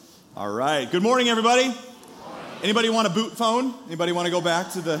All right. Good morning, everybody. Anybody want a boot phone? Anybody want to go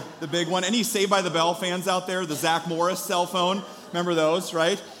back to the big one? Any Saved by the Bell fans out there? The Zach Morris cell phone? Remember those,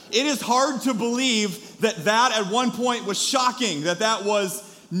 right? It is hard to believe that at one point was shocking, that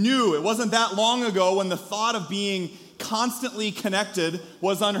was new. It wasn't that long ago when the thought of being constantly connected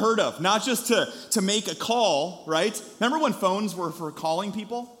was unheard of. Not just to make a call, right? Remember when phones were for calling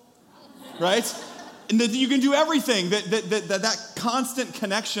people, right? And that you can do everything, that constant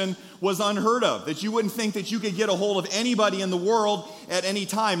connection was unheard of, that you wouldn't think that you could get a hold of anybody in the world at any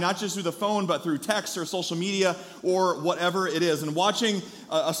time, not just through the phone, but through text or social media or whatever it is. And watching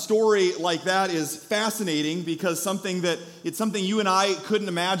a story like that is fascinating because it's something you and I couldn't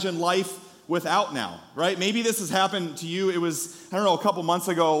imagine life without now, right? Maybe this has happened to you. It was, a couple months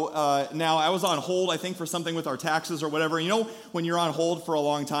ago now, I was on hold, I think, for something with our taxes or whatever. You know, when you're on hold for a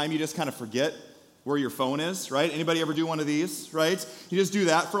long time, you just kind of forget where your phone is, right? Anybody ever do one of these, right? You just do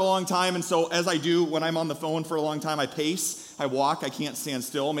that for a long time. And so as I do when I'm on the phone for a long time, I pace, I walk, I can't stand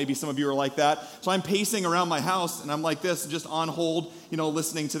still. Maybe some of you are like that. So I'm pacing around my house and I'm like this, just on hold,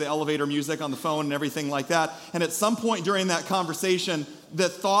 listening to the elevator music on the phone and everything like that. And at some point during that conversation, the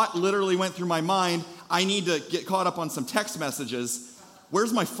thought literally went through my mind, I need to get caught up on some text messages.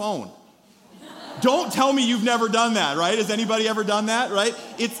 Where's my phone? Don't tell me you've never done that, right? Has anybody ever done that, right?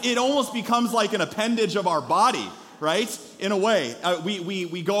 It almost becomes like an appendage of our body, right? In a way.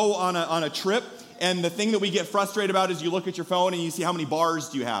 We go on a trip, and the thing that we get frustrated about is you look at your phone and you see how many bars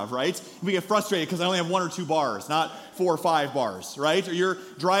do you have, right? We get frustrated because I only have 1 or 2 bars, not 4 or 5 bars, right? Or you're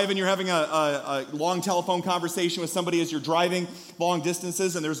driving, you're having a long telephone conversation with somebody as you're driving long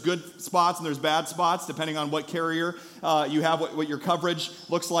distances, and there's good spots and there's bad spots depending on what carrier you have, what your coverage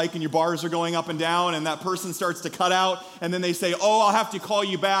looks like, and your bars are going up and down, and that person starts to cut out, and then they say, I'll have to call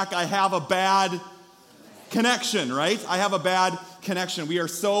you back. I have a bad connection, right? I have a bad connection. We are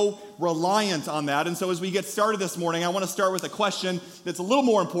so reliant on that. And so as we get started this morning, I want to start with a question that's a little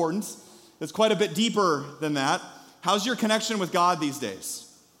more important, that's quite a bit deeper than that. How's your connection with God these days?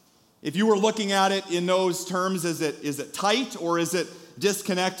 If you were looking at it in those terms, is it tight or is it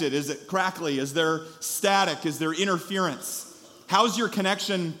disconnected? Is it crackly? Is there static? Is there interference? How's your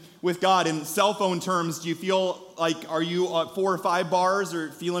connection with God? In cell phone terms, do you feel like, are you at 4 or 5 bars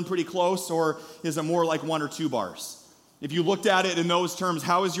or feeling pretty close, or is it more like 1 or 2 bars? If you looked at it in those terms,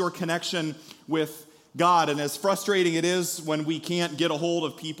 how is your connection with God? And as frustrating it is when we can't get a hold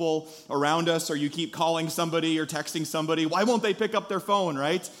of people around us, or you keep calling somebody or texting somebody, why won't they pick up their phone,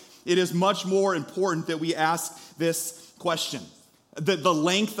 right? It is much more important that we ask this question. The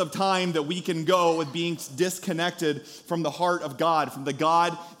length of time that we can go with being disconnected from the heart of God, from the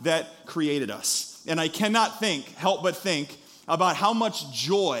God that created us. And I cannot help but think about how much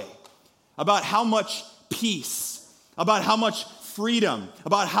joy, about how much peace, about how much freedom,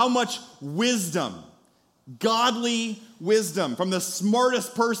 about how much wisdom, godly wisdom from the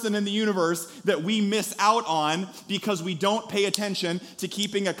smartest person in the universe that we miss out on because we don't pay attention to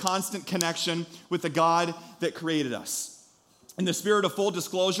keeping a constant connection with the God that created us. In the spirit of full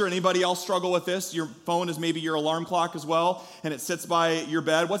disclosure, anybody else struggle with this? Your phone is maybe your alarm clock as well, and it sits by your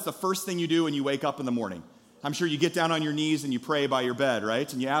bed. What's the first thing you do when you wake up in the morning? I'm sure you get down on your knees and you pray by your bed,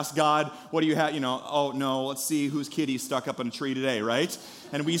 right? And you ask God, what do you have? Oh no, let's see whose kitty's stuck up in a tree today, right?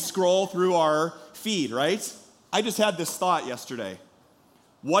 And we scroll through our feed, right? I just had this thought yesterday.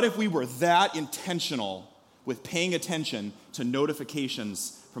 What if we were that intentional with paying attention to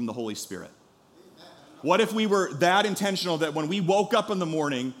notifications from the Holy Spirit? What if we were that intentional that when we woke up in the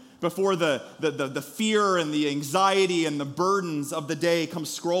morning, before the fear and the anxiety and the burdens of the day come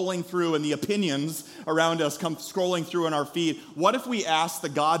scrolling through and the opinions around us come scrolling through in our feed, what if we asked the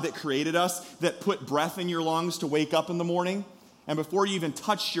God that created us, that put breath in your lungs to wake up in the morning, and before you even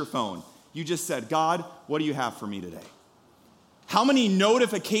touched your phone, you just said, God, what do you have for me today? How many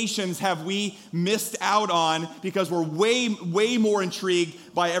notifications have we missed out on because we're way more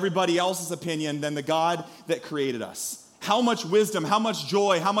intrigued by everybody else's opinion than the God that created us? How much wisdom, how much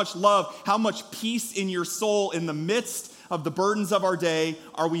joy, how much love, how much peace in your soul in the midst of the burdens of our day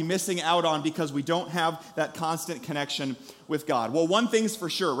are we missing out on because we don't have that constant connection with God? Well, one thing's for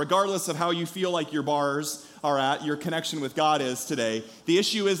sure, regardless of how you feel like your bars are at, your connection with God is today, the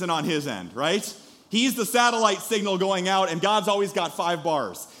issue isn't on his end, right? He's the satellite signal going out, and God's always got 5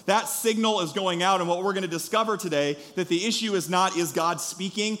 bars. That signal is going out, and what we're going to discover today, that the issue is not, is God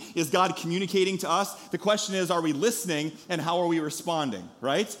speaking? Is God communicating to us? The question is, are we listening, and how are we responding,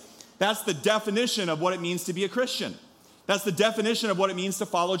 right? That's the definition of what it means to be a Christian. That's the definition of what it means to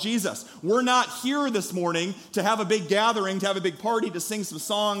follow Jesus. We're not here this morning to have a big gathering, to have a big party, to sing some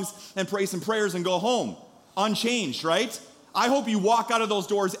songs and pray some prayers and go home unchanged, right? I hope you walk out of those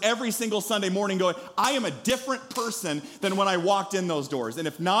doors every single Sunday morning going, I am a different person than when I walked in those doors. And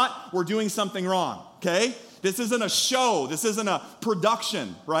if not, we're doing something wrong, okay? This isn't a show. This isn't a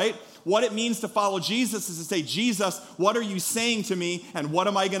production, right? What it means to follow Jesus is to say, Jesus, what are you saying to me, and what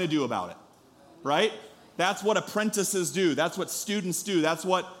am I going to do about it, right? That's what apprentices do. That's what students do. That's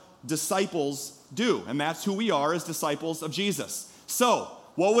what disciples do. And that's who we are as disciples of Jesus. So,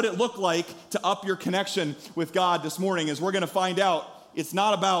 what would it look like to up your connection with God this morning? As we're going to find out, it's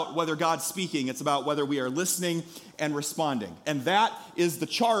not about whether God's speaking. It's about whether we are listening and responding. And that is the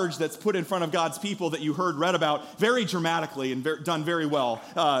charge that's put in front of God's people that you heard read about very dramatically and done very well,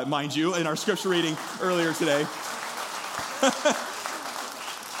 mind you, in our scripture reading earlier today.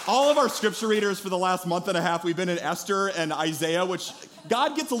 All of our scripture readers for the last month and a half, we've been in Esther and Isaiah, which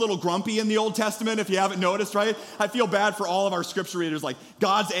God gets a little grumpy in the Old Testament, if you haven't noticed, right? I feel bad for all of our scripture readers, like,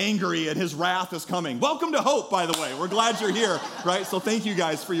 God's angry and his wrath is coming. Welcome to Hope, by the way. We're glad you're here, right? So thank you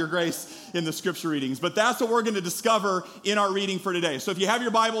guys for your grace in the scripture readings. But that's what we're going to discover in our reading for today. So if you have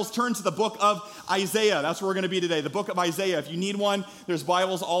your Bibles, turn to the book of Isaiah. That's where we're going to be today, the book of Isaiah. If you need one, there's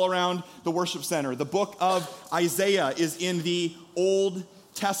Bibles all around the worship center. The book of Isaiah is in the Old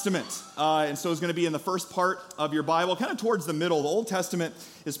Testament. And so it's going to be in the first part of your Bible, kind of towards the middle. The Old Testament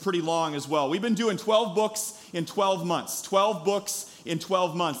is pretty long as well. We've been doing 12 books in 12 months. 12 books in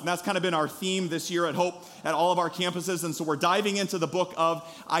 12 months. And that's kind of been our theme this year at Hope at all of our campuses. And so we're diving into the book of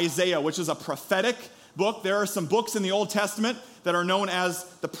Isaiah, which is a prophetic book. There are some books in the Old Testament that are known as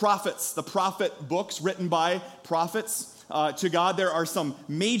the prophets, the prophet books written by prophets to God. There are some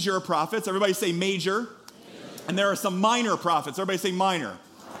major prophets. Everybody say major. And there are some minor prophets. Everybody say minor.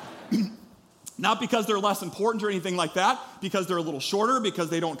 Not because they're less important or anything like that, because they're a little shorter, because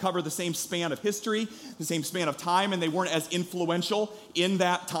they don't cover the same span of history, the same span of time, and they weren't as influential in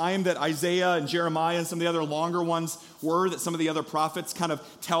that time that Isaiah and Jeremiah and some of the other longer ones were, that some of the other prophets kind of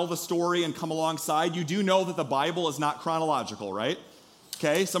tell the story and come alongside. You do know that the Bible is not chronological, right?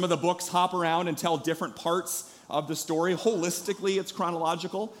 Okay, some of the books hop around and tell different parts of the story. Holistically, it's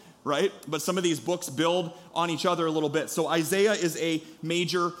chronological, right? But some of these books build on each other a little bit. So Isaiah is a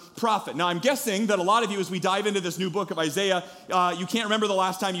major prophet. Now, I'm guessing that a lot of you, as we dive into this new book of Isaiah, you can't remember the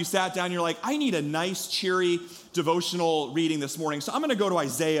last time you sat down and you're like, I need a nice, cheery, devotional reading this morning. So I'm going to go to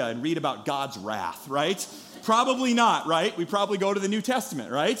Isaiah and read about God's wrath, right? Probably not, right? We probably go to the New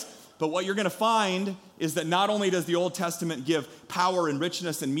Testament, right? But what you're going to find is that not only does the Old Testament give power and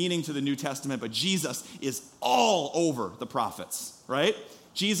richness and meaning to the New Testament, but Jesus is all over the prophets, right?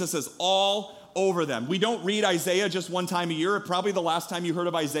 Jesus is all over them. We don't read Isaiah just one time a year. Probably the last time you heard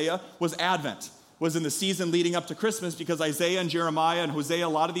of Isaiah was Advent, was in the season leading up to Christmas, because Isaiah and Jeremiah and Hosea, a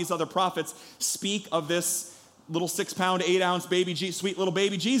lot of these other prophets, speak of this little 6-pound, 8-ounce baby, sweet little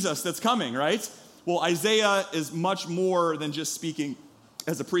baby Jesus that's coming, right? Well, Isaiah is much more than just speaking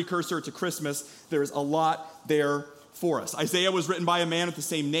as a precursor to Christmas. There's a lot there for us. Isaiah was written by a man with the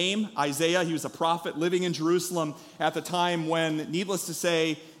same name, Isaiah. He was a prophet living in Jerusalem at the time when, needless to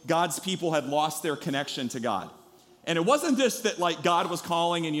say, God's people had lost their connection to God. And it wasn't just that, like, God was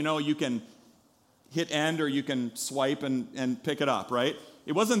calling and, you can hit end or you can swipe and pick it up, right?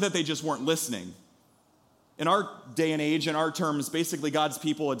 It wasn't that they just weren't listening. In our day and age, in our terms, basically God's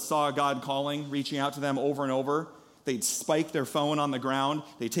people had saw God calling, reaching out to them over and over. They'd spiked their phone on the ground.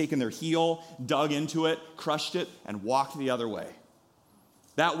 They'd taken their heel, dug into it, crushed it, and walked the other way.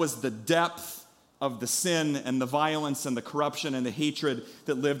 That was the depth of the sin and the violence and the corruption and the hatred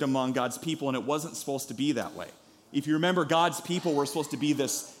that lived among God's people, and it wasn't supposed to be that way. If you remember, God's people were supposed to be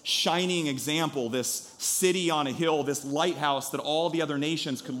this shining example, this city on a hill, this lighthouse that all the other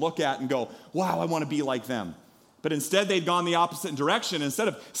nations could look at and go, wow, I want to be like them. But instead, they'd gone the opposite direction. Instead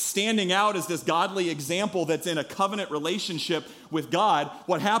of standing out as this godly example that's in a covenant relationship with God,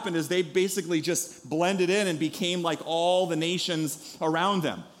 what happened is they basically just blended in and became like all the nations around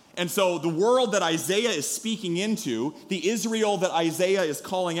them. And so the world that Isaiah is speaking into, the Israel that Isaiah is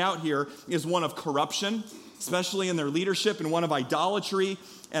calling out here, is one of corruption, especially in their leadership, and one of idolatry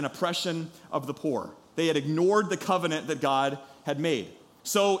and oppression of the poor. They had ignored the covenant that God had made.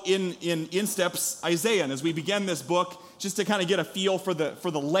 So in steps Isaiah, and as we begin this book, just to kind of get a feel for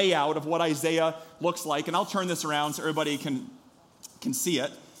the layout of what Isaiah looks like, and I'll turn this around so everybody can see it.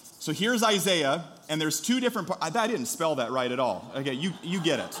 So here's Isaiah, and there's two different parts. I didn't spell that right at all. Okay, you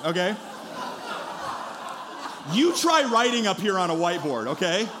get it, okay? You try writing up here on a whiteboard,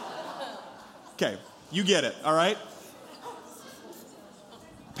 okay? Okay, you get it, all right?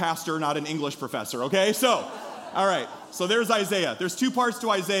 Pastor, not an English professor, okay? So, all right. So there's Isaiah. There's two parts to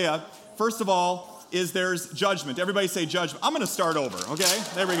Isaiah. First of all, there's judgment. Everybody say judgment. I'm going to start over, okay?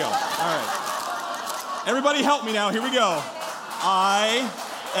 There we go. All right. Everybody help me now. Here we go.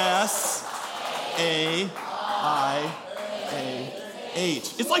 I-S-A-I-A-H.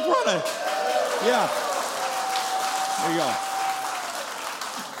 It's like we're on a, yeah. There you go. I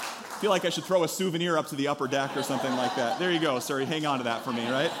feel like I should throw a souvenir up to the upper deck or something like that. There you go, sir. Hang on to that for me,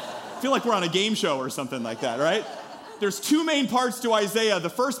 right? I feel like we're on a game show or something like that, right? There's two main parts to Isaiah. The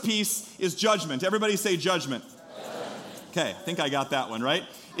first piece is judgment. Everybody say judgment. Okay, I think I got that one, right?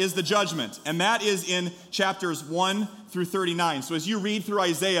 Is the judgment. And that is in chapters 1 through 39. So as you read through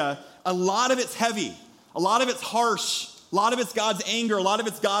Isaiah, a lot of it's heavy. A lot of it's harsh. A lot of it's God's anger. A lot of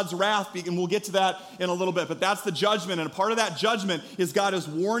it's God's wrath. And we'll get to that in a little bit. But that's the judgment. And a part of that judgment is God is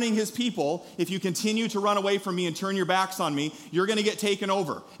warning his people, if you continue to run away from me and turn your backs on me, you're going to get taken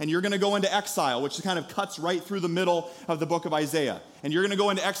over. And you're going to go into exile, which kind of cuts right through the middle of the book of Isaiah. And you're going to go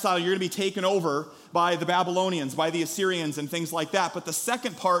into exile. You're going to be taken over by the Babylonians, by the Assyrians, and things like that. But the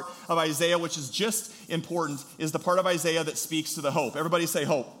second part of Isaiah, which is just important, is the part of Isaiah that speaks to the hope. Everybody say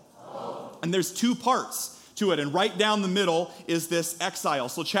hope. Hope. And there's two parts to it, and right down the middle is this exile.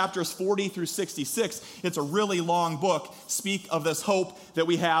 So chapters 40 through 66, it's a really long book, speak of this hope that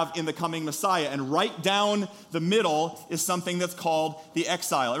we have in the coming Messiah. And right down the middle is something that's called the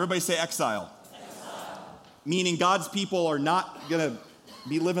exile. Everybody say exile. Exile. Meaning God's people are not going to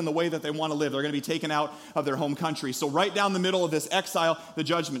be living the way that they want to live. They're going to be taken out of their home country. So right down the middle of this exile, the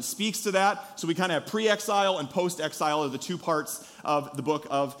judgment speaks to that. So we kind of have pre-exile and post-exile are the two parts of the book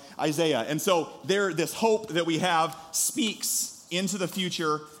of Isaiah. And so this hope that we have speaks into the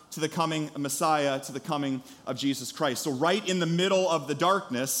future, to the coming Messiah, to the coming of Jesus Christ. So right in the middle of the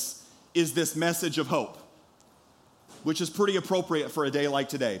darkness is this message of hope, which is pretty appropriate for a day like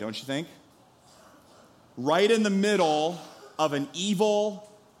today, don't you think? Right in the middle of an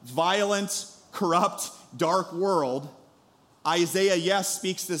evil, violent, corrupt, dark world, Isaiah, yes,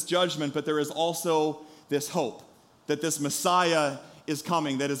 speaks this judgment, but there is also this hope that this Messiah is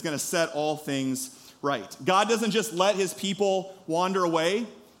coming, that is going to set all things right. God doesn't just let his people wander away.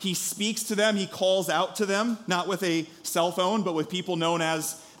 He speaks to them. He calls out to them, not with a cell phone, but with people known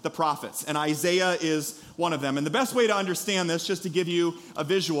as the prophets. And Isaiah is one of them. And the best way to understand this, just to give you a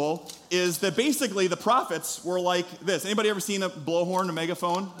visual, is that basically the prophets were like this. Anybody ever seen a blowhorn, a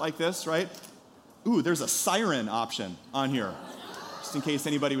megaphone like this, right? Ooh, there's a siren option on here. Just in case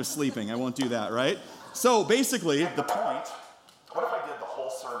anybody was sleeping. I won't do that, right? So basically, the point, what if I did the whole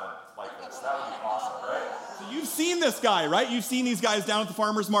sermon like this? That would be awesome, right? So you've seen this guy, right? You've seen these guys down at the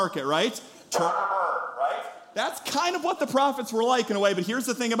farmer's market, right? Right? That's kind of what the prophets were like in a way, but here's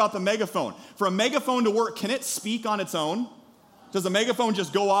the thing about the megaphone. For a megaphone to work, can it speak on its own? Does a megaphone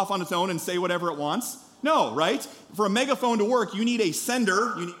just go off on its own and say whatever it wants? No, right? For a megaphone to work, you need a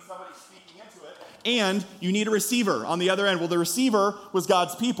sender, you need somebody speaking into it, and you need a receiver on the other end. Well, the receiver was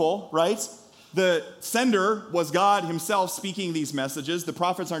God's people, right? The sender was God himself speaking these messages. The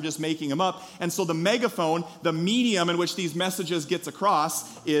prophets aren't just making them up. And so the megaphone, the medium in which these messages gets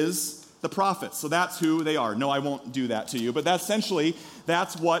across, is the prophets. So that's who they are. No, I won't do that to you, but that's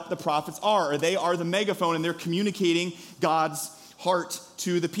what the prophets are. They are the megaphone, and they're communicating God's heart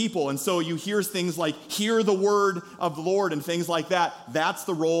to the people. And so you hear things like, hear the word of the Lord, and things like that. That's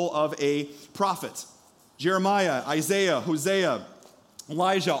the role of a prophet. Jeremiah, Isaiah, Hosea,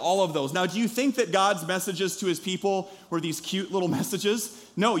 Elijah, all of those. Now, do you think that God's messages to his people were these cute little messages?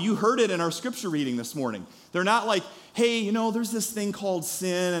 No, you heard it in our scripture reading this morning. They're not like, hey, there's this thing called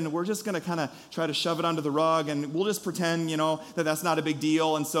sin, and we're just going to kind of try to shove it under the rug, and we'll just pretend, that that's not a big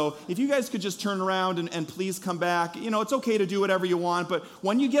deal. And so if you guys could just turn around and please come back, it's okay to do whatever you want, but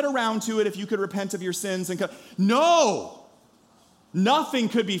when you get around to it, if you could repent of your sins and come. No! Nothing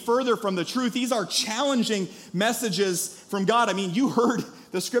could be further from the truth. These are challenging messages from God. I mean, you heard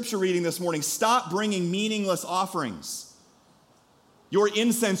the scripture reading this morning. Stop bringing meaningless offerings. Your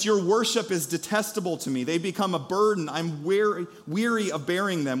incense, your worship is detestable to me. They become a burden. I'm weary of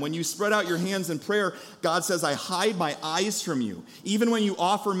bearing them. When you spread out your hands in prayer, God says, I hide my eyes from you. Even when you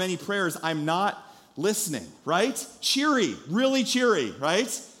offer many prayers, I'm not listening, right? Cheery, really cheery,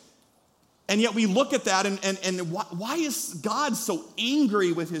 right? And yet we look at that, and why is God so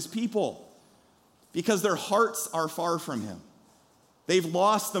angry with his people? Because their hearts are far from him. They've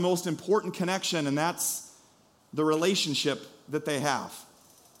lost the most important connection, and that's the relationship that they have.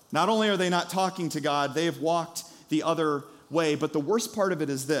 Not only are they not talking to God, they have walked the other way. But the worst part of it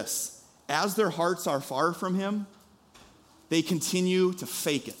is this. As their hearts are far from him, they continue to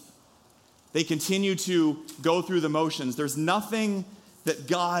fake it. They continue to go through the motions. There's nothing that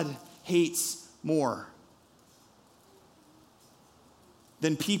God hates more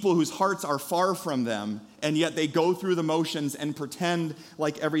than people whose hearts are far from them, and yet they go through the motions and pretend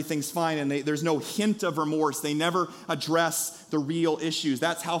like everything's fine, and there's no hint of remorse. They never address the real issues.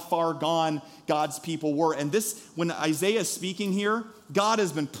 That's how far gone God's people were. And this, when Isaiah is speaking here, God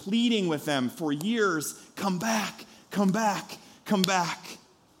has been pleading with them for years, come back, come back, come back.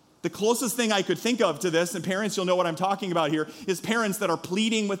 The closest thing I could think of to this, and parents, you'll know what I'm talking about here, is parents that are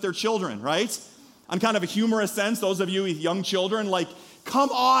pleading with their children, right? On kind of a humorous sense, those of you with young children, like,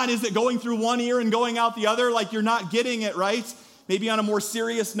 come on, is it going through one ear and going out the other? Like you're not getting it, right? Maybe on a more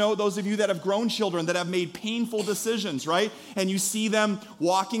serious note, those of you that have grown children that have made painful decisions, right? And you see them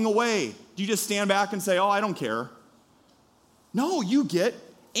walking away. Do you just stand back and say, oh, I don't care? No, you get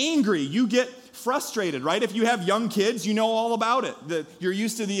angry. You get frustrated, right? If you have young kids, you know all about it. You're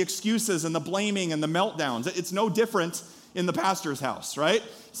used to the excuses and the blaming and the meltdowns. It's no different in the pastor's house, right?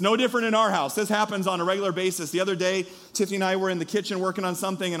 It's no different in our house. This happens on a regular basis. The other day, Tiffany and I were in the kitchen working on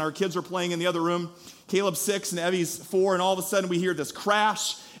something, and our kids were playing in the other room. Caleb's 6 and Evie's 4, and all of a sudden we hear this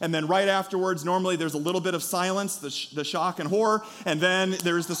crash, and then right afterwards, normally there's a little bit of silence, the shock and horror, and then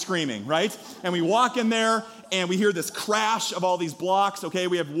there's the screaming, right? And we walk in there, and we hear this crash of all these blocks, okay?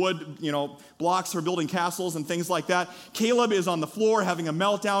 We have wood, blocks for building castles and things like that. Caleb is on the floor having a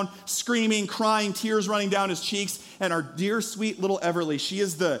meltdown, screaming, crying, tears running down his cheeks, and our dear, sweet little Everly, she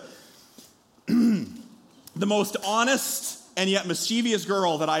is the most honest and yet mischievous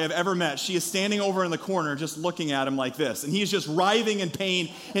girl that I have ever met. She is standing over in the corner just looking at him like this. And he's just writhing in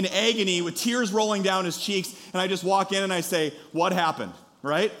pain, in agony, with tears rolling down his cheeks. And I just walk in and I say, what happened,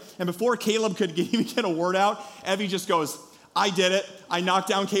 right? And before Caleb could even get a word out, Evie just goes, I did it. I knocked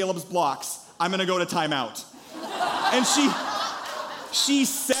down Caleb's blocks. I'm going to go to timeout. And she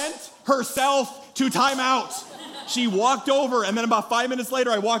sent herself to timeout. She walked over, and then about 5 minutes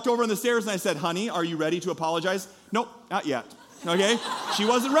later, I walked over on the stairs and I said, honey, are you ready to apologize? Nope, not yet, okay? She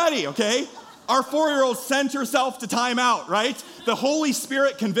wasn't ready, okay? Our 4-year-old sent herself to timeout, right? The Holy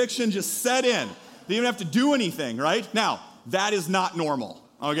Spirit conviction just set in. They didn't have to do anything, right? Now, that is not normal,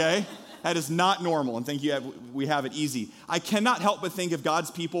 okay? That is not normal, and think we have it easy. I cannot help but think if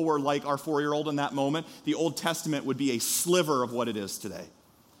God's people were like our 4-year-old in that moment, the Old Testament would be a sliver of what it is today.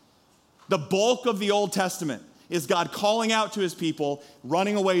 The bulk of the Old Testament is God calling out to his people,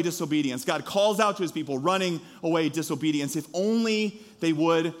 running away disobedience. God calls out to his people, running away disobedience. If only they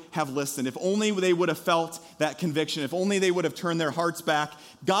would have listened. If only they would have felt that conviction. If only they would have turned their hearts back.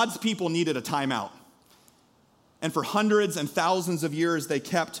 God's people needed a timeout. And for hundreds and thousands of years, they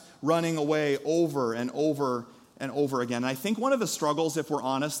kept running away over and over and over again. And I think one of the struggles, if we're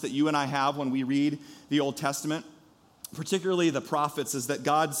honest, that you and I have when we read the Old Testament, particularly the prophets, is that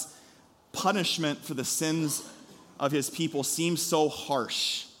God's punishment for the sins of his people seems so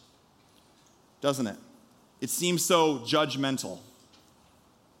harsh, doesn't it? It seems so judgmental.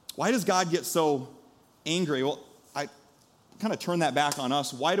 Why does God get so angry? Well, I kind of turn that back on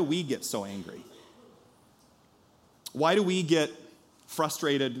us. Why do we get so angry? Why do we get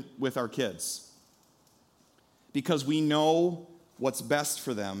frustrated with our kids? Because we know what's best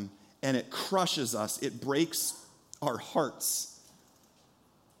for them, and it crushes us. It breaks our hearts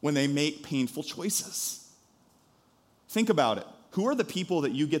when they make painful choices. Think about it. Who are the people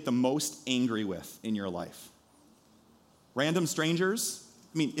that you get the most angry with in your life? Random strangers?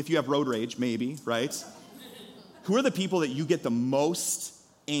 I mean, if you have road rage, maybe, right? Who are the people that you get the most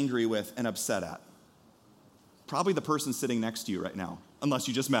angry with and upset at? Probably the person sitting next to you right now, unless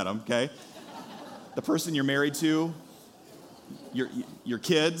you just met them, okay? The person you're married to, your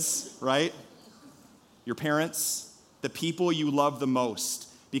kids, right? Your parents, the people you love the most.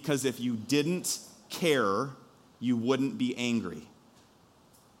 Because if you didn't care, you wouldn't be angry.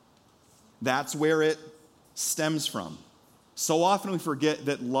 That's where it stems from. So often we forget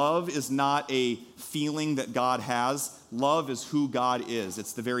that love is not a feeling that God has. Love is who God is.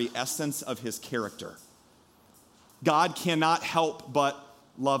 It's the very essence of his character. God cannot help but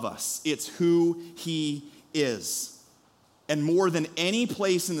love us. It's who he is. And more than any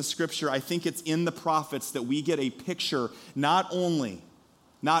place in the scripture, I think it's in the prophets that we get a picture not only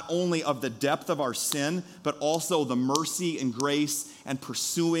of the depth of our sin, but also the mercy and grace and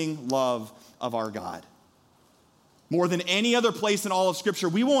pursuing love of our God. More than any other place in all of Scripture,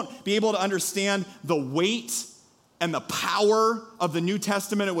 we won't be able to understand the weight and the power of the New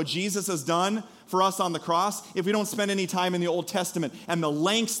Testament and what Jesus has done for us on the cross if we don't spend any time in the Old Testament and the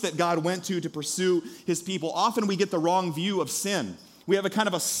lengths that God went to pursue his people. Often we get the wrong view of sin. We have a kind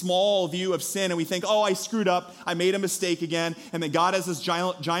of a small view of sin, and we think, oh, I screwed up, I made a mistake again, and then God has this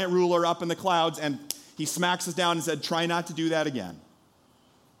giant ruler up in the clouds, and he smacks us down and said, try not to do that again.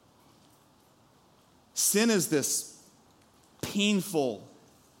 Sin is this painful,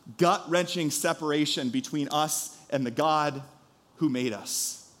 gut-wrenching separation between us and the God who made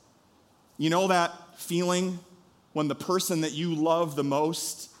us. You know that feeling when the person that you love the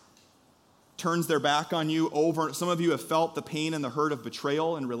most turns their back on you over? Some of you have felt the pain and the hurt of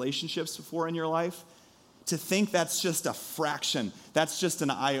betrayal in relationships before in your life. To think that's just a fraction, that's just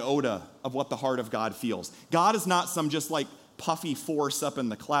an iota of what the heart of God feels. God is not some just like puffy force up in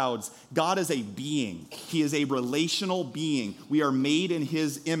the clouds. God is a being. He is a relational being. We are made in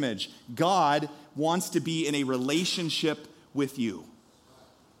his image. God wants to be in a relationship with you.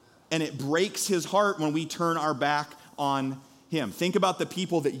 And it breaks his heart when we turn our back on him. Think about the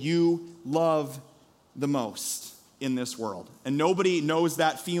people that you love the most in this world. And nobody knows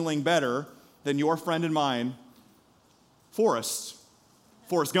that feeling better than your friend and mine, Forrest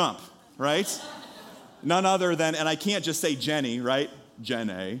Gump, right? None other than, and I can't just say Jenny, right?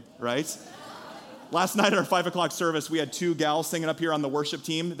 Jenny, right? Last night at our 5 o'clock service, we had 2 gals singing up here on the worship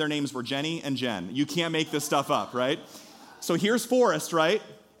team. Their names were Jenny and Jen. You can't make this stuff up, right? So here's Forrest, right?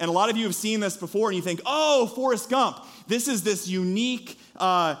 And a lot of you have seen this before, and you think, oh, Forrest Gump. This is this unique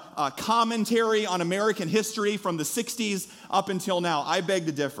commentary on American history from the 60s up until now. I beg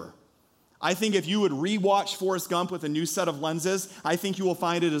to differ. I think if you would rewatch Forrest Gump with a new set of lenses, I think you will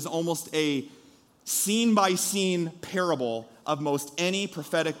find it is almost a scene-by-scene parable of most any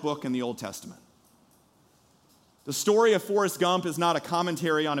prophetic book in the Old Testament. The story of Forrest Gump is not a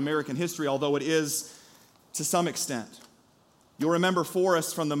commentary on American history, although it is to some extent. You'll remember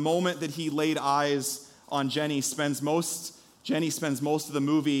Forrest from the moment that he laid eyes on Jenny spends most of the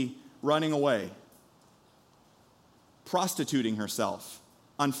movie running away, prostituting herself,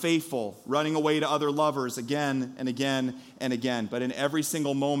 unfaithful, running away to other lovers again and again and again. But in every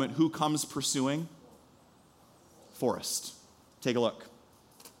single moment, who comes pursuing? Forrest. Take a look.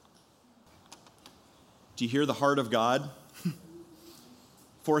 Do you hear the heart of God?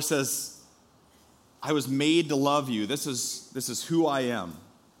 Forrest says, I was made to love you. This is who I am.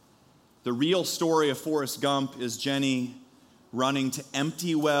 The real story of Forrest Gump is Jenny running to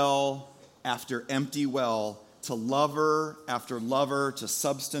empty well after empty well, to lover after lover, to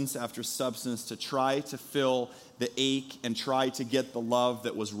substance after substance, to try to fill the ache and try to get the love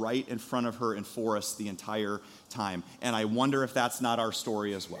that was right in front of her in Forrest the entire time. And I wonder if that's not our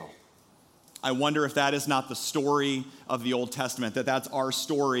story as well. I wonder if that is not the story of the Old Testament, that that's our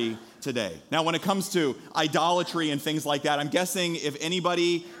story today. Now, when it comes to idolatry and things like that, I'm guessing if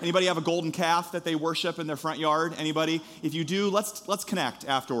anybody have a golden calf that they worship in their front yard? Anybody? If you do, let's connect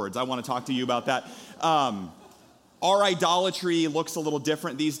afterwards. I want to talk to you about that. Our idolatry looks a little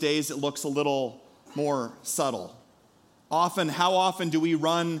different these days. It looks a little more subtle. How often do we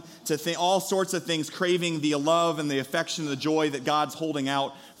run to all sorts of things, craving the love and the affection and the joy that God's holding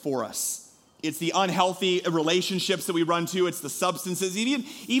out for us? It's the unhealthy relationships that we run to. It's the substances,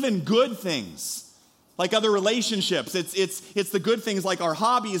 even good things, like other relationships. It's the good things like our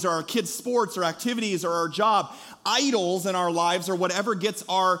hobbies or our kids' sports or activities or our job. Idols in our lives are whatever gets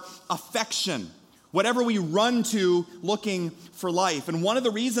our affection, whatever we run to looking for life. And one of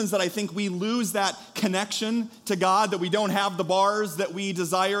the reasons that I think we lose that connection to God, that we don't have the bars that we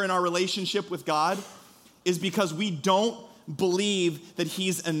desire in our relationship with God, is because we don't believe that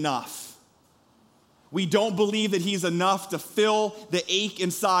He's enough. We don't believe that He's enough to fill the ache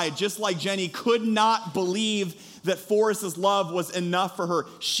inside. Just like Jenny could not believe that Forrest's love was enough for her.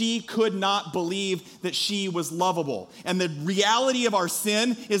 She could not believe that she was lovable. And the reality of our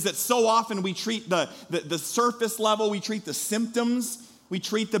sin is that so often we treat the surface level, we treat the symptoms, we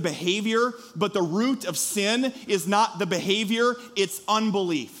treat the behavior, but the root of sin is not the behavior, it's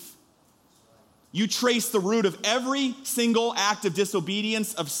unbelief. You trace the root of every single act of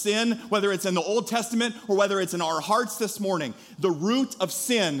disobedience, of sin, whether it's in the Old Testament or whether it's in our hearts this morning. The root of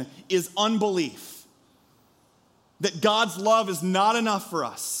sin is unbelief. That God's love is not enough for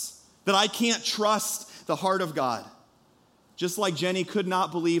us. That I can't trust the heart of God. Just like Jenny could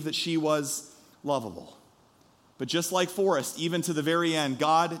not believe that she was lovable. But just like Forrest, even to the very end,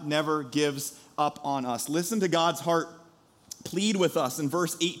 God never gives up on us. Listen to God's heart plead with us in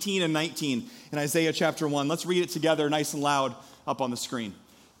verse 18 and 19 in Isaiah chapter 1. Let's read it together nice and loud up on the screen.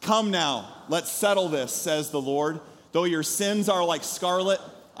 Come now, let's settle this, says the Lord. Though your sins are like scarlet,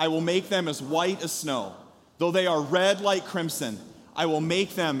 I will make them as white as snow. Though they are red like crimson, I will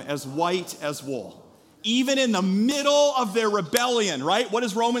make them as white as wool. Even in the middle of their rebellion, right? What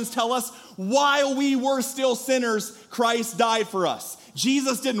does Romans tell us? While we were still sinners, Christ died for us.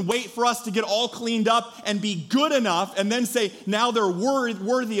 Jesus didn't wait for us to get all cleaned up and be good enough and then say, now they're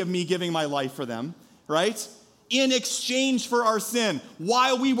worthy of me giving my life for them, right? In exchange for our sin,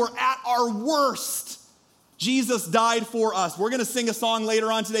 while we were at our worst, Jesus died for us. We're going to sing a song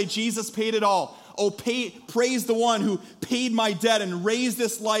later on today, Jesus paid it all. Oh, praise the one who paid my debt and raised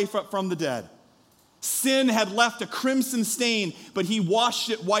this life up from the dead. Sin had left a crimson stain, but he washed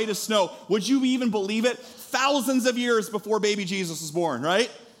it white as snow. Would you even believe it? Thousands of years before baby Jesus was born,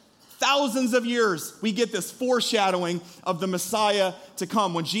 right? Thousands of years, we get this foreshadowing of the Messiah to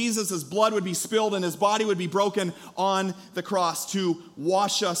come, when Jesus' blood would be spilled and his body would be broken on the cross to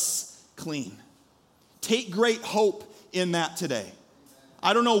wash us clean. Take great hope in that today.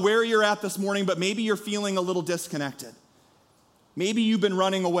 I don't know where you're at this morning, but maybe you're feeling a little disconnected. Maybe you've been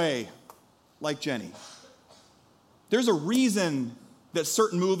running away like Jenny. There's a reason that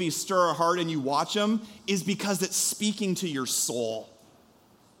certain movies stir our heart and you watch them, is because it's speaking to your soul.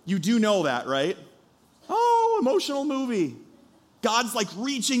 You do know that, right? Oh, emotional movie. God's like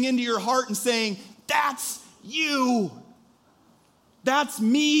reaching into your heart and saying, that's you. That's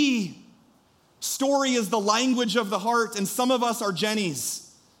me. Story is the language of the heart, and some of us are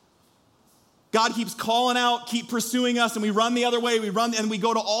Jennies. God keeps calling out, keep pursuing us, and we run the other way. We run, and we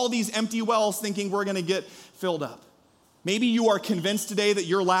go to all these empty wells thinking we're going to get filled up. Maybe you are convinced today that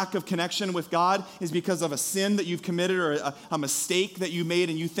your lack of connection with God is because of a sin that you've committed or a mistake that you made,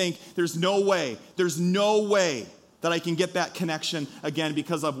 and you think there's no way that I can get that connection again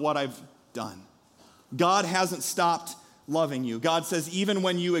because of what I've done. God hasn't stopped loving you. God says, even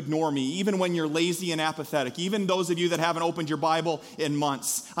when you ignore me, even when you're lazy and apathetic, even those of you that haven't opened your Bible in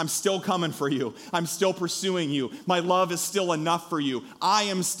months, I'm still coming for you. I'm still pursuing you. My love is still enough for you. I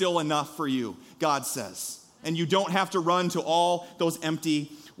am still enough for you, God says. And you don't have to run to all those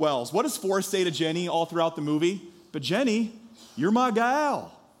empty wells. What does Forrest say to Jenny all throughout the movie? But Jenny, you're my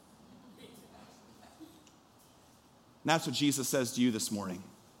gal. And that's what Jesus says to you this morning.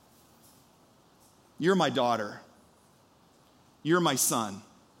 You're my daughter. You're my son.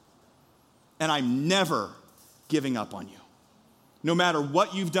 And I'm never giving up on you. No matter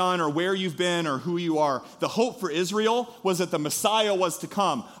what you've done or where you've been or who you are. The hope for Israel was that the Messiah was to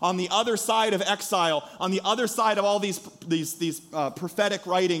come. On the other side of exile, on the other side of all these prophetic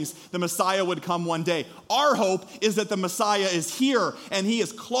writings, the Messiah would come one day. Our hope is that the Messiah is here and he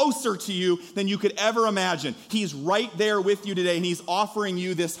is closer to you than you could ever imagine. He's right there with you today and he's offering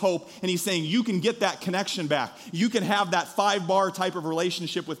you this hope and he's saying you can get that connection back. You can have that 5-bar type of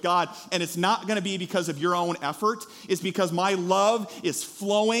relationship with God, and it's not going to be because of your own effort. It's because my love is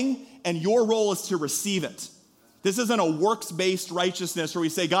flowing and your role is to receive it. This isn't a works-based righteousness where we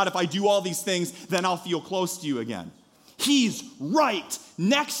say, God, if I do all these things, then I'll feel close to you again. He's right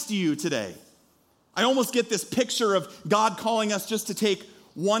next to you today. I almost get this picture of God calling us just to take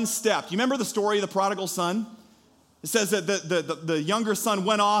one step. You remember the story of the prodigal son? It says that the younger son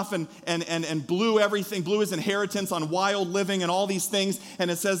went off and blew everything, blew his inheritance on wild living and all these things. And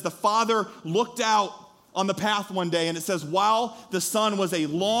it says the father looked out on the path one day, and it says while the son was a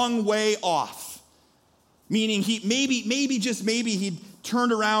long way off, meaning he maybe he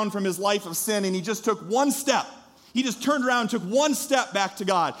turned around from his life of sin and he just took one step. He just turned around and took one step back to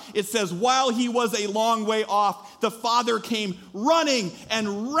God. It says while he was a long way off, the father came running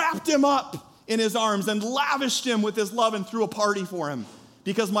and wrapped him up in his arms and lavished him with his love and threw a party for him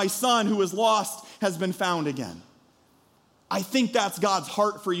because my son who was lost has been found again. I think that's God's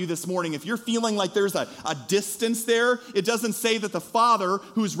heart for you this morning. If you're feeling like there's a distance there, it doesn't say that the Father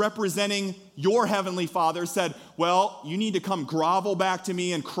who's representing your heavenly Father said, well, you need to come grovel back to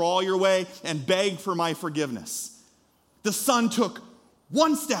me and crawl your way and beg for my forgiveness. The Son took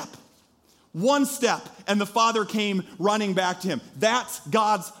one step, and the Father came running back to him. That's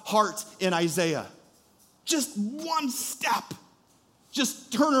God's heart in Isaiah. Just one step.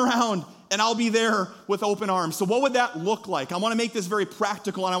 Just turn around and I'll be there with open arms. So what would that look like? I want to make this very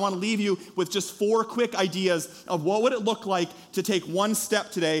practical, and I want to leave you with just 4 quick ideas of what would it look like to take one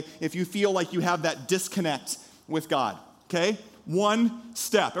step today if you feel like you have that disconnect with God, okay? One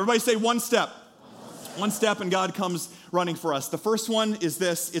step. Everybody say one step. One step, and God comes running for us. The first one is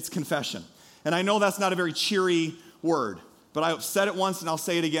this, it's confession. And I know that's not a very cheery word, but I've said it once and I'll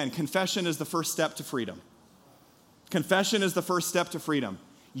say it again. Confession is the first step to freedom. Confession is the first step to freedom.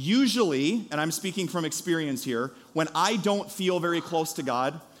 Usually, and I'm speaking from experience here, when I don't feel very close to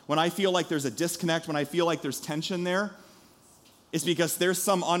God, when I feel like there's a disconnect, when I feel like there's tension there, it's because there's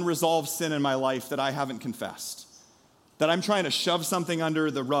some unresolved sin in my life that I haven't confessed. That I'm trying to shove something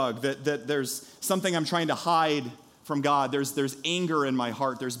under the rug, that there's something I'm trying to hide from God. There's anger in my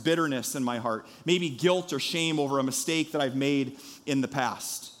heart. There's bitterness in my heart. Maybe guilt or shame over a mistake that I've made in the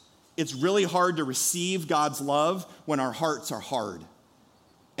past. It's really hard to receive God's love when our hearts are hard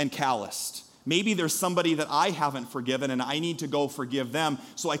and calloused. Maybe there's somebody that I haven't forgiven and I need to go forgive them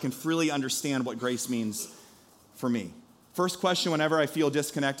so I can freely understand what grace means for me. First question whenever I feel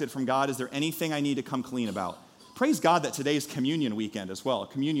disconnected from God, is there anything I need to come clean about? Praise God that today's communion weekend as well,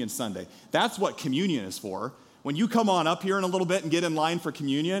 Communion Sunday. That's what communion is for. When you come on up here in a little bit and get in line for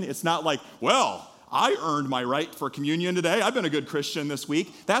communion, it's not like, well, I earned my right for communion today. I've been a good Christian this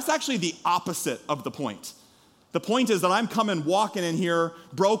week. That's actually the opposite of the point. The point is that I'm coming walking in here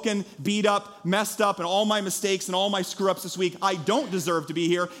broken, beat up, messed up, and all my mistakes and all my screw-ups this week. I don't deserve to be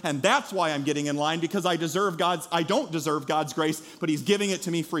here, and that's why I'm getting in line, because I don't deserve God's grace, but he's giving it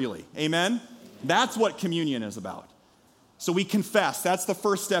to me freely. Amen? That's what communion is about. So we confess. That's the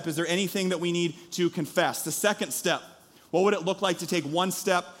first step. Is there anything that we need to confess? The second step, what would it look like to take one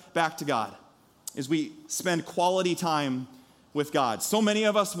step back to God? Is we spend quality time with God. So many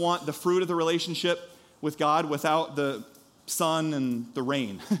of us want the fruit of the relationship with God without the sun and the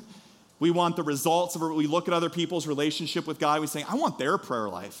rain. We want the results of it. We look at other people's relationship with God. We say, I want their prayer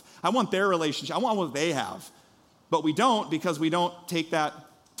life. I want their relationship. I want what they have. But we don't, because we don't take that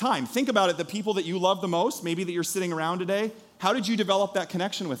time. Think about it. The people that you love the most, maybe that you're sitting around today, how did you develop that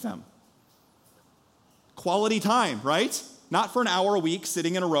connection with them? Quality time, right? Not for an hour a week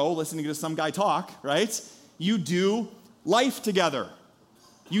sitting in a row listening to some guy talk, right? You do life together.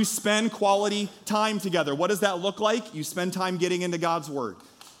 You spend quality time together. What does that look like? You spend time getting into God's Word.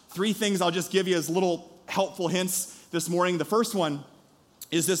 3 things I'll just give you as little helpful hints this morning. The first one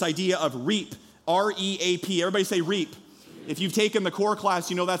is this idea of REAP, R-E-A-P. Everybody say REAP. If you've taken the core class,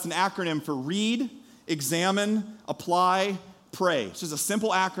 you know that's an acronym for read, examine, apply, pray. It's just a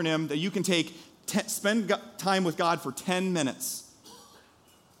simple acronym that you can take, spend time with God for 10 minutes.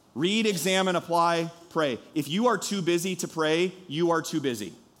 Read, examine, apply, pray. If you are too busy to pray, you are too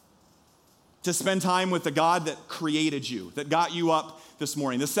busy to spend time with the God that created you, that got you up this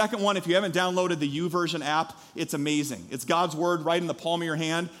morning. The second one, if you haven't downloaded the YouVersion app, it's amazing. It's God's Word right in the palm of your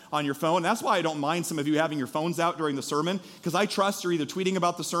hand on your phone. That's why I don't mind some of you having your phones out during the sermon, because I trust you're either tweeting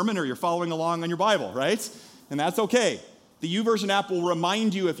about the sermon or you're following along on your Bible, right? And that's okay. The YouVersion app will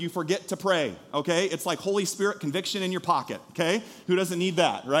remind you if you forget to pray, okay? It's like Holy Spirit conviction in your pocket, okay? Who doesn't need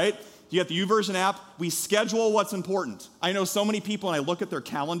that, right? You get the YouVersion app. We schedule what's important. I know so many people, and I look at their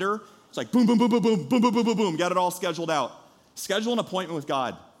calendar, it's like boom, boom, boom, boom, boom, boom, boom, boom, boom, boom, got it all scheduled out. Schedule an appointment with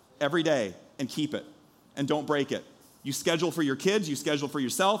God every day and keep it, and don't break it. You schedule for your kids, you schedule for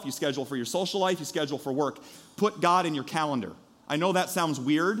yourself, you schedule for your social life, you schedule for work. Put God in your calendar. I know that sounds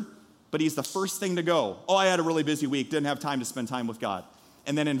weird, but he's the first thing to go. Oh, I had a really busy week, didn't have time to spend time with God.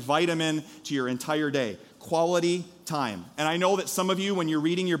 And then invite him in to your entire day. Quality time. And I know that some of you, when you're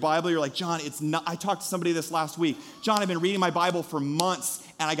reading your Bible, you're like, John, it's not. I talked to somebody this last week. John, I've been reading my Bible for months,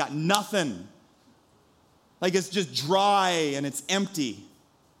 and I got nothing. Like, it's just dry and it's empty.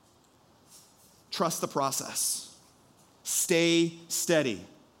 Trust the process. Stay steady.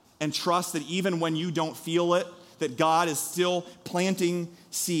 And trust that even when you don't feel it, that God is still planting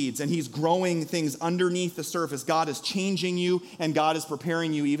seeds and he's growing things underneath the surface. God is changing you and God is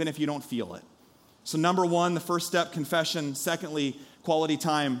preparing you even if you don't feel it. So number 1, the first step, confession. Secondly, quality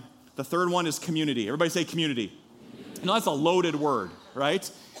time. The third one is community. Everybody say community. You know, that's a loaded word, right?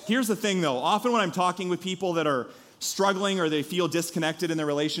 Here's the thing though. Often when I'm talking with people that are struggling or they feel disconnected in their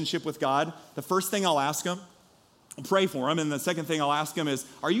relationship with God, the first thing I'll ask them, I'll pray for them, and the second thing I'll ask them is,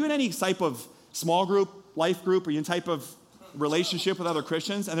 are you in any type of small group, life group, or you in type of relationship with other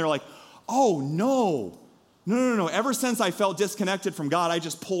Christians? And they're like, oh, no. Ever since I felt disconnected from God, I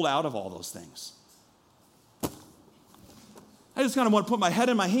just pulled out of all those things. I just kind of want to put my head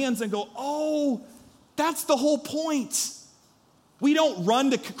in my hands and go, oh, that's the whole point. We don't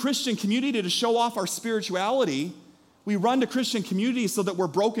run to Christian community to show off our spirituality. We run to Christian community so that we're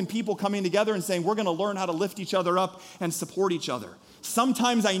broken people coming together and saying, we're going to learn how to lift each other up and support each other.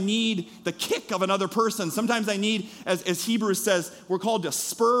 Sometimes I need the kick of another person. Sometimes I need, as Hebrews says, we're called to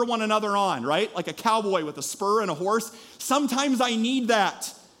spur one another on, right? Like a cowboy with a spur and a horse. Sometimes I need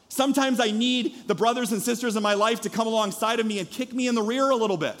that. Sometimes I need the brothers and sisters in my life to come alongside of me and kick me in the rear a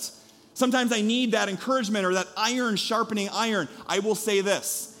little bit. Sometimes I need that encouragement or that iron sharpening iron. I will say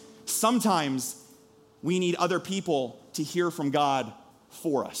this. Sometimes we need other people to hear from God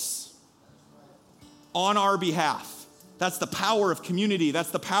for us on our behalf. That's the power of community.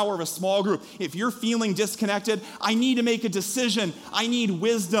 That's the power of a small group. If you're feeling disconnected, I need to make a decision. I need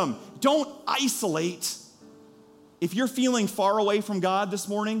wisdom. Don't isolate. If you're feeling far away from God this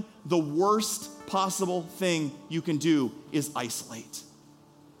morning, the worst possible thing you can do is isolate.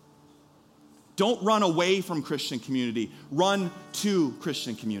 Don't run away from Christian community. Run to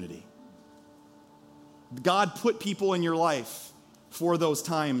Christian community. God put people in your life for those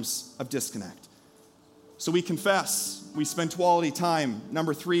times of disconnect. So we confess, we spend quality time.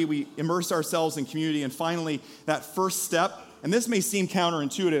 Number 3, we immerse ourselves in community. And finally, that first step, and this may seem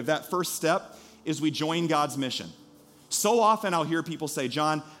counterintuitive, that first step is we join God's mission. So often I'll hear people say,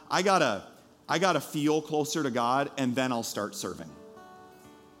 John, I gotta feel closer to God and then I'll start serving.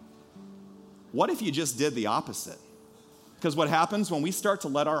 What if you just did the opposite? Because what happens when we start to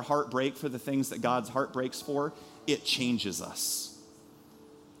let our heart break for the things that God's heart breaks for, it changes us.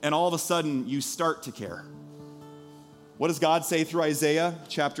 And all of a sudden, you start to care. What does God say through Isaiah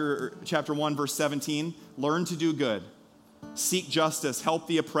chapter 1, verse 17? Learn to do good. Seek justice, help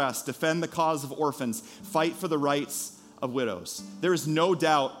the oppressed, defend the cause of orphans, fight for the rights of widows. There is no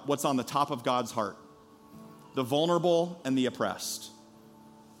doubt what's on the top of God's heart. The vulnerable and the oppressed.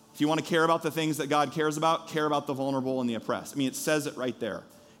 If you want to care about the things that God cares about, care about the vulnerable and the oppressed. I mean, it says it right there.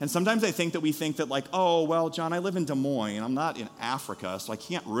 And sometimes I think that we think that like, oh, well, John, I live in Des Moines. I'm not in Africa, so I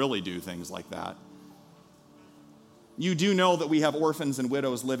can't really do things like that. You do know that we have orphans and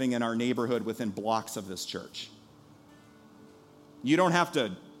widows living in our neighborhood within blocks of this church. You don't have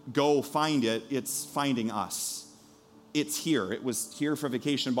to go find it. It's finding us. It's here. It was here for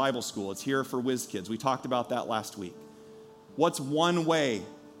Vacation Bible School. It's here for Whiz Kids. We talked about that last week. What's one way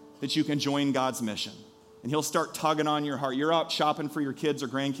that you can join God's mission? And he'll start tugging on your heart. You're out shopping for your kids or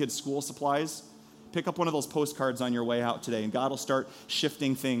grandkids' school supplies. Pick up one of those postcards on your way out today, and God will start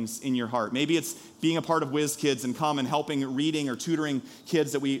shifting things in your heart. Maybe it's being a part of Whiz Kids and come and helping reading or tutoring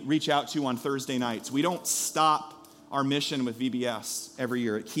kids that we reach out to on Thursday nights. We don't stop our mission with VBS every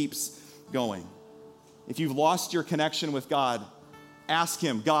year. It keeps going. If you've lost your connection with God, ask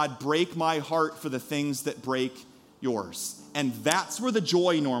him, God, break my heart for the things that break yours. And that's where the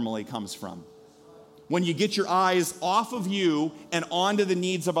joy normally comes from. When you get your eyes off of you and onto the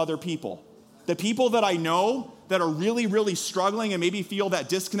needs of other people. The people that I know that are really, really struggling and maybe feel that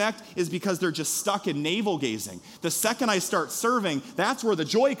disconnect is because they're just stuck in navel gazing. The second I start serving, that's where the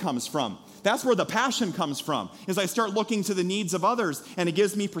joy comes from. That's where the passion comes from, is I start looking to the needs of others, and it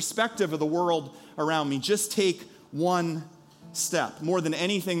gives me perspective of the world around me. Just take one step. More than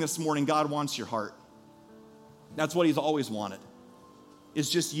anything this morning, God wants your heart. That's what he's always wanted, is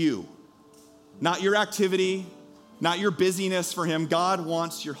just you. Not your activity, not your busyness for him. God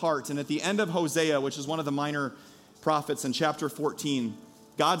wants your heart. And at the end of Hosea, which is one of the minor prophets in chapter 14,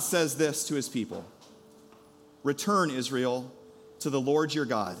 God says this to his people. Return, Israel, to the Lord your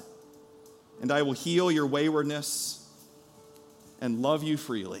God, and I will heal your waywardness and love you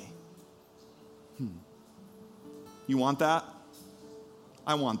freely. You want that?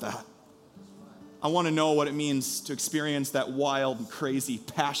 I want that. I want to know what it means to experience that wild and crazy,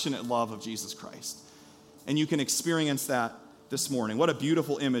 passionate love of Jesus Christ. And you can experience that this morning. What a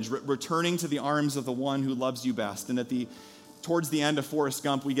beautiful image, returning to the arms of the one who loves you best. And towards the end of Forrest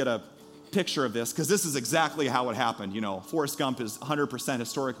Gump, we get a picture of this, because this is exactly how it happened. You know, Forrest Gump is 100%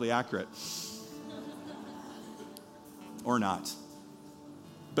 historically accurate. Or not.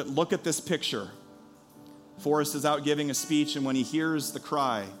 But look at this picture. Forrest is out giving a speech, and when he hears the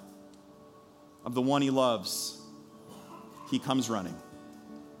cry of the one he loves, he comes running.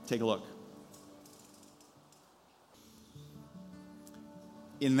 Take a look.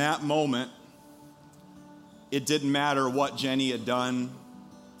 In that moment, it didn't matter what Jenny had done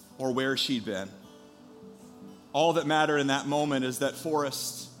or where she'd been. All that mattered in that moment is that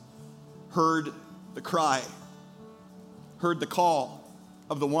Forrest heard the cry, heard the call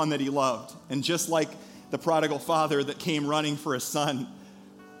of the one that he loved. And just like the prodigal father that came running for his son,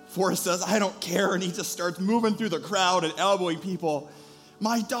 Forrest says, I don't care, and he just starts moving through the crowd and elbowing people.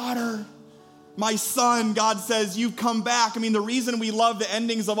 My daughter, my son, God says, you've come back. I mean, the reason we love the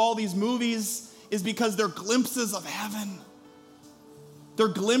endings of all these movies is because they're glimpses of heaven. They're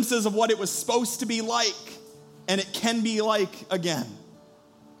glimpses of what it was supposed to be like, and it can be like again.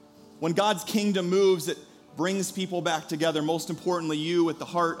 When God's kingdom moves, it brings people back together. Most importantly, you at the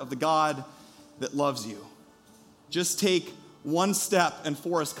heart of the God that loves you. Just take one step and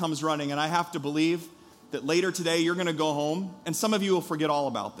Forrest comes running. And I have to believe that later today you're going to go home, and some of you will forget all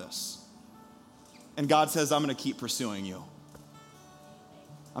about this. And God says, I'm going to keep pursuing you.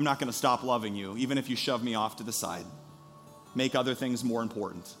 I'm not going to stop loving you, even if you shove me off to the side. Make other things more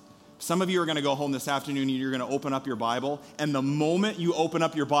important. Some of you are going to go home this afternoon and you're going to open up your Bible, and the moment you open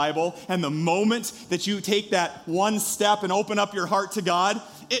up your Bible and the moment that you take that one step and open up your heart to God,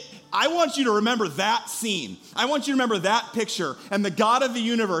 I want you to remember that scene. I want you to remember that picture and the God of the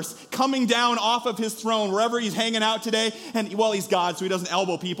universe coming down off of his throne wherever he's hanging out today. And well, he's God, so he doesn't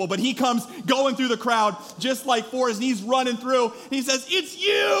elbow people, but he comes going through the crowd just like Forrest, and he's running through. And he says, it's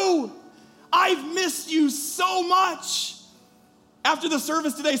you. I've missed you so much. After the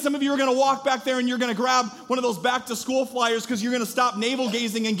service today, some of you are going to walk back there and you're going to grab one of those back to school flyers because you're going to stop navel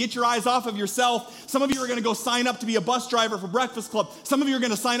gazing and get your eyes off of yourself. Some of you are going to go sign up to be a bus driver for Breakfast Club. Some of you are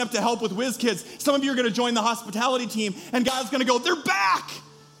going to sign up to help with Whiz Kids. Some of you are going to join the hospitality team, and God's going to go, they're back.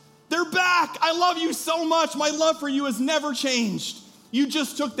 They're back. I love you so much. My love for you has never changed. You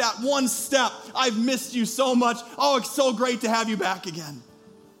just took that one step. I've missed you so much. Oh, it's so great to have you back again.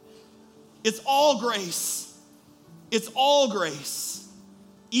 It's all grace. It's all grace.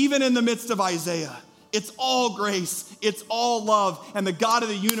 Even in the midst of Isaiah, it's all grace. It's all love. And the God of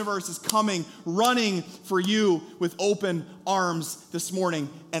the universe is coming, running for you with open arms this morning.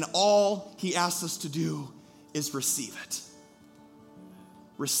 And all he asks us to do is receive it.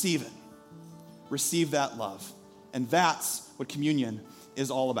 Receive it. Receive that love. And that's what communion is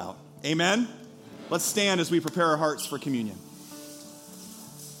all about. Amen? Let's stand as we prepare our hearts for communion.